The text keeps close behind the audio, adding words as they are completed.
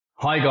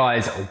Hi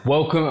guys,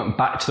 welcome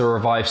back to the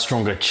Revive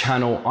Stronger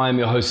channel. I'm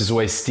your host as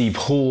always, Steve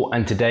Hall,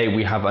 and today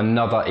we have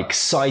another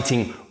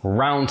exciting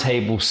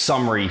roundtable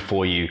summary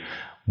for you.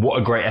 What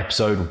a great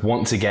episode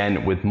once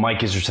again with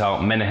Israetel,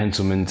 Menno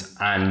Henselmans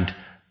and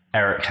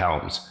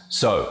Helms.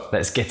 So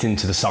let's get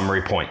into the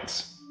summary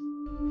points.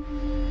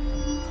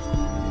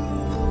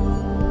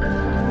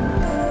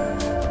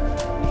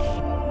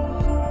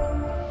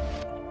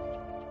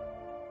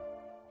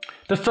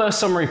 The first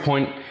summary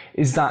point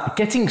is that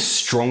getting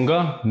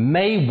stronger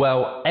may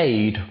well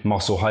aid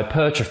muscle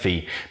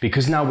hypertrophy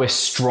because now we're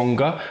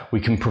stronger, we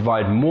can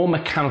provide more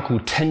mechanical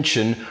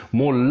tension,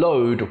 more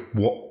load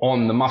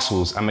on the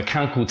muscles, and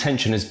mechanical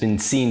tension has been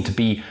seen to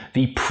be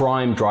the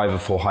prime driver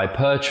for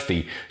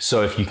hypertrophy.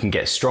 So if you can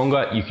get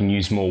stronger, you can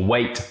use more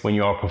weight when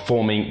you are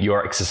performing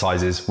your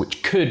exercises,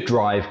 which could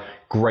drive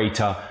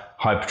greater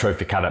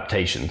hypertrophic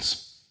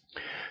adaptations.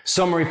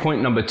 Summary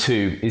point number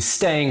 2 is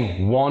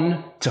staying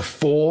 1 to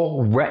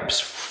 4 reps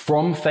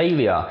from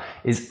failure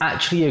is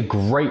actually a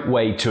great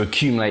way to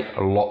accumulate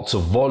lots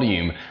of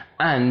volume,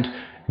 and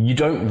you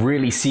don't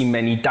really see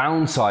many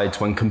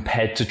downsides when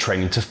compared to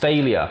training to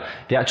failure.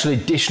 The actual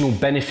additional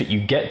benefit you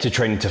get to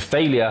training to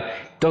failure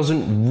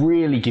doesn't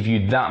really give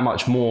you that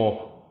much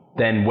more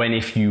than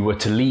if you were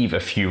to leave a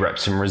few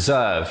reps in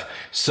reserve.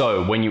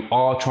 So when you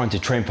are trying to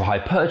train for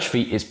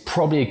hypertrophy, it's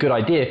probably a good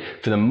idea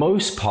for the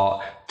most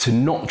part to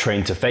not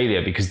train to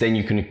failure, because then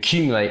you can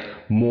accumulate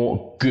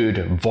more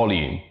good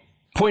volume.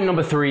 Point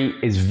number 3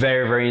 is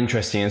very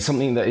interesting, and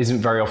something that isn't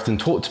very often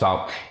talked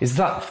about is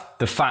that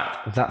the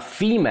fact that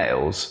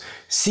females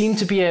seem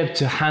to be able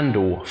to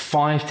handle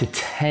 5 to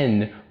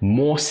 10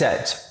 more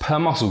sets per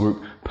muscle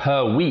group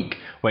per week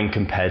when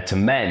compared to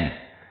men.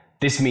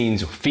 This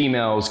means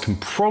females can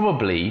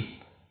probably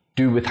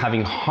do with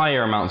having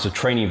higher amounts of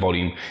training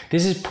volume.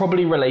 This is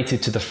probably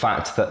related to the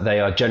fact that they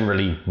are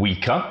generally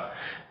weaker.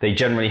 They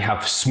generally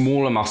have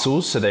smaller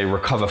muscles, so they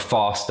recover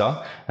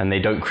faster and they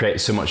don't create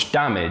so much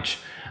damage.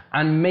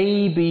 And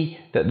maybe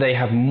that they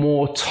have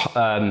more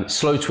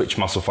slow twitch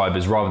muscle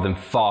fibers rather than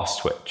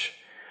fast twitch,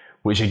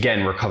 which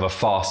again recover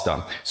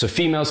faster. So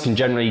females can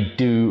generally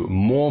do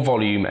more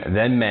volume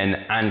than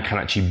men and can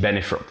actually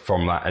benefit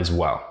from that as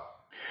well.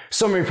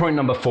 Summary point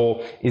number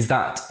 4 is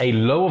that a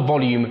lower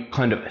volume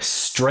kind of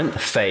strength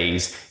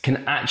phase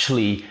can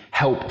actually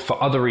help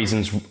for other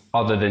reasons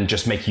other than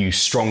just making you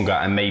stronger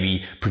and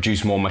maybe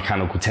produce more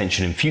mechanical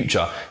tension in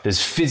future.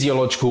 There's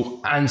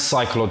physiological and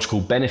psychological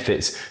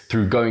benefits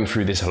through going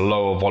through this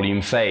lower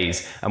volume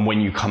phase. And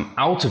when you come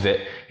out of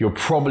it, you're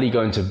probably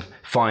going to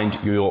find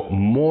you're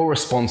more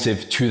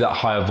responsive to that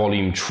higher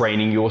volume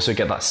training. You also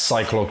get that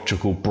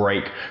psychological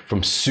break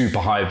from super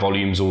high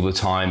volumes all the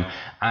time.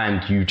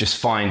 And you just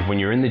find when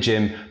you're in the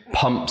gym,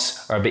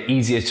 pumps are a bit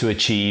easier to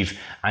achieve,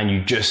 and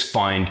you just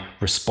find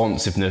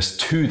responsiveness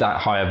to that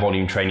higher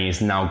volume training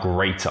is now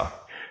greater.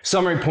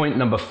 Summary point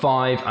number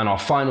 5, and our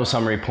final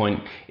summary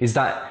point, is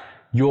that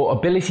your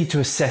ability to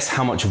assess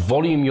how much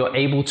volume you're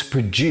able to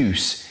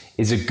produce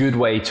is a good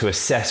way to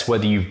assess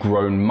whether you've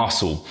grown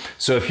muscle.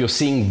 So if you're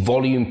seeing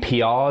volume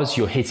PRs,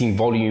 you're hitting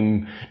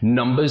volume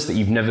numbers that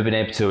you've never been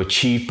able to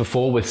achieve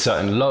before with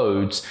certain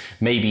loads.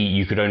 Maybe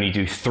you could only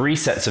do 3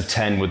 sets of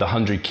 10 with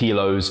 100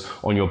 kilos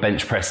on your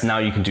bench press. Now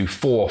you can do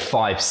 4,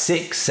 5,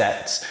 6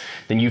 sets.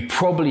 Then you've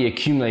probably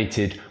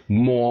accumulated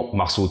more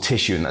muscle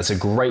tissue. And that's a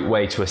great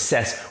way to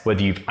assess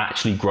whether you've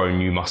actually grown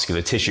new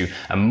muscular tissue.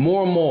 And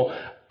more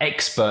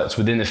experts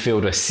within the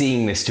field are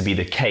seeing this to be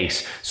the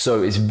case.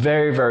 So it's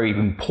very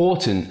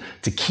important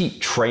to keep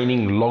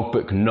training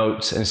logbook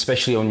notes, and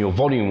especially on your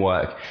volume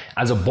work.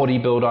 As a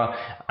bodybuilder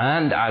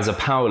and as a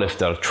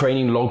powerlifter,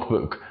 training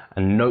logbook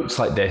and notes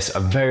like this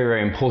are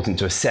very important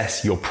to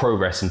assess your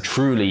progress and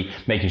truly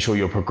making sure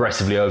you're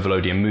progressively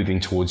overloading and moving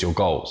towards your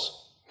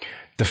goals.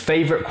 The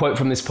favorite quote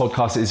from this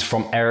podcast is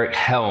from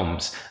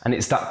Helms, and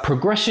it's that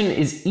progression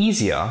is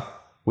easier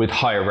with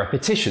higher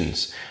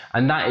repetitions.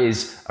 And that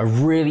is a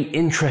really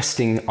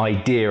interesting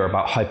idea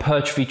about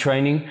hypertrophy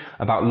training,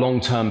 about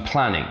long-term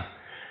planning.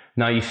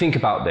 Now you think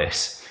about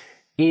this.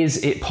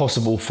 Is it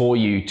possible for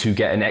you to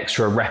get an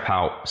extra rep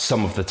out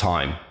some of the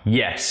time?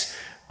 Yes,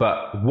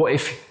 but what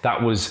if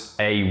that was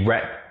a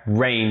rep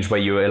range where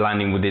you were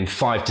landing within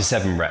 5 to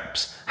 7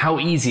 reps? How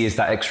easy is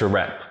that extra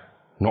rep?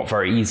 Not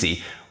very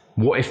easy.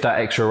 What if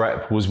that extra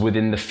rep was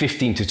within the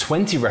 15 to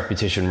 20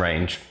 repetition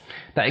range?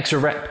 That extra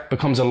rep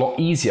becomes a lot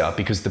easier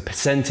because the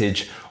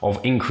percentage of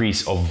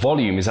increase of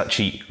volume is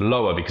actually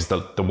lower because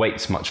the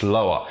weight's much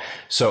lower.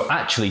 So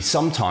actually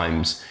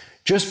sometimes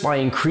just by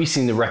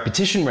increasing the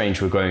repetition range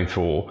we're going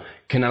for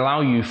can allow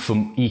you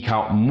to eke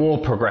out more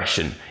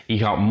progression,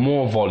 eke out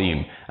more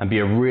volume, and be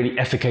a really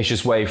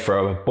efficacious way for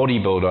a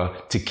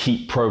bodybuilder to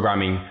keep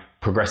programming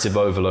progressive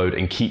overload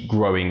and keep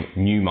growing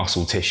new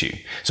muscle tissue.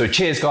 So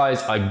cheers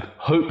guys, I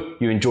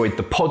hope you enjoyed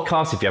the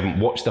podcast if you haven't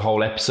watched the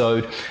whole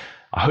episode.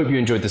 I hope you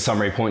enjoyed the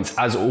summary points.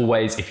 As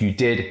always, if you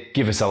did,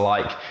 give us a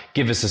like,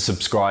 give us a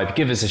subscribe,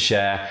 give us a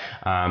share,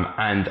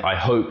 and I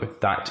hope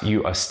that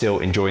you are still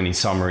enjoying these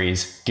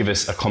summaries. Give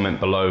us a comment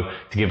below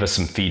to give us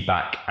some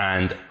feedback,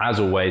 and as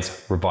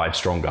always, revive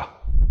stronger.